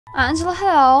Angela,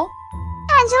 hello.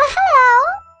 Angela,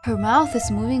 hello. Her mouth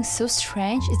is moving so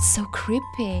strange, it's so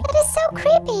creepy. It is so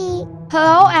creepy.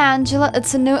 Hello, Angela,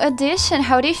 it's a new addition.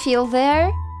 How do you feel there?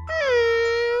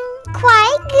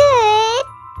 Quite good.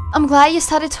 I'm glad you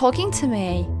started talking to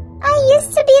me. I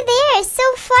used to be there so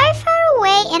far, far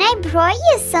away, and I brought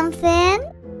you something.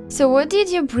 So what did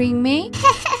you bring me?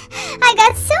 I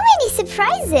got so many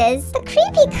surprises. The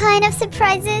creepy kind of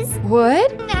surprises.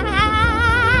 What?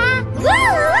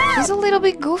 She's a little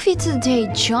bit goofy today,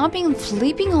 jumping and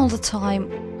flipping all the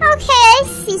time. Okay, I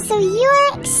see. So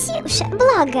you're Ksyusha,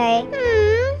 blogger.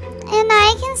 And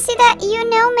I can see that you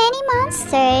know many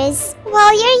monsters.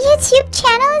 Well, your YouTube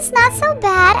channel is not so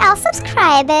bad. I'll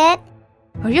subscribe it.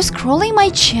 Are you scrolling my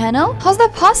channel? How's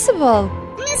that possible?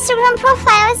 Instagram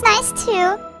profile is nice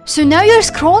too. So now you're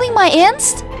scrolling my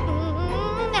Inst?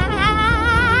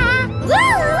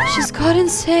 She's got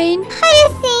insane. How do you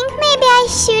think? Maybe I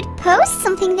should post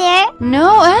something there.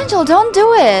 No, Angel, don't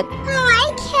do it. Oh,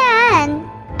 I can.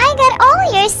 I got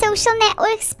all your social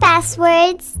networks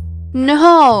passwords.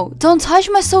 No, don't touch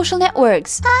my social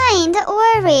networks. Fine, don't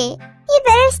worry. You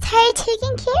better start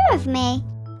taking care of me.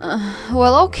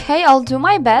 Well, okay, I'll do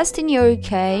my best in your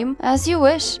game, as you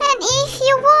wish. And if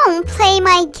you won't play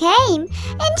my game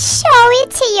and show it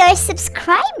to your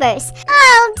subscribers,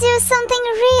 I'll do something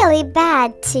really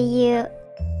bad to you.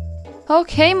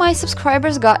 Okay, my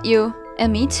subscribers got you.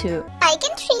 And me too. I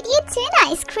can treat you to an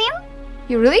ice cream.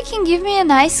 You really can give me an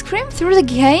ice cream through the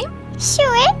game?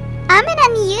 Sure, I'm an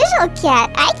unusual cat.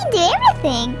 I can do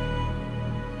everything.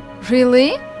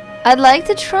 Really? I'd like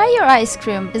to try your ice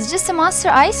cream. It's just a monster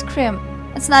ice cream.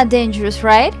 It's not dangerous,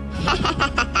 right?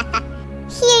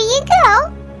 Here you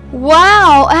go.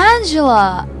 Wow,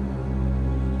 Angela!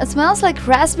 It smells like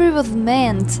raspberry with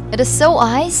mint. It is so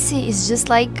icy. It's just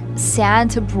like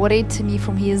Santa brought it to me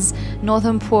from his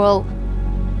northern pole.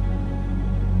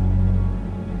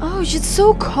 Oh, it's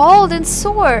so cold and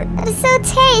sour. It's so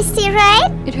tasty, right?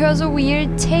 It has a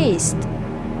weird taste.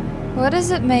 What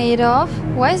is it made of?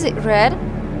 Why is it red?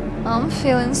 I'm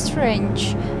feeling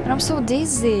strange. And I'm so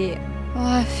dizzy. Oh,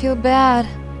 I feel bad.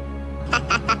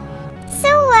 So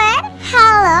what?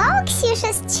 Hello,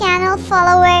 Ksyusha's channel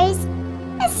followers.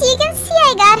 As you can see,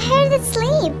 I got her to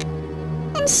sleep.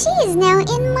 And she is now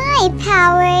in my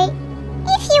power.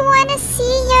 If you want to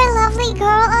see your lovely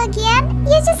girl again,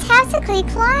 you just have to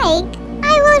click like.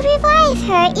 I will revive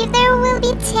her if there will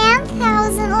be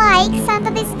 10,000 likes under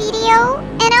this video.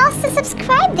 And also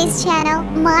subscribe this channel.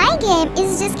 My game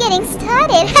is just getting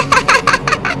started.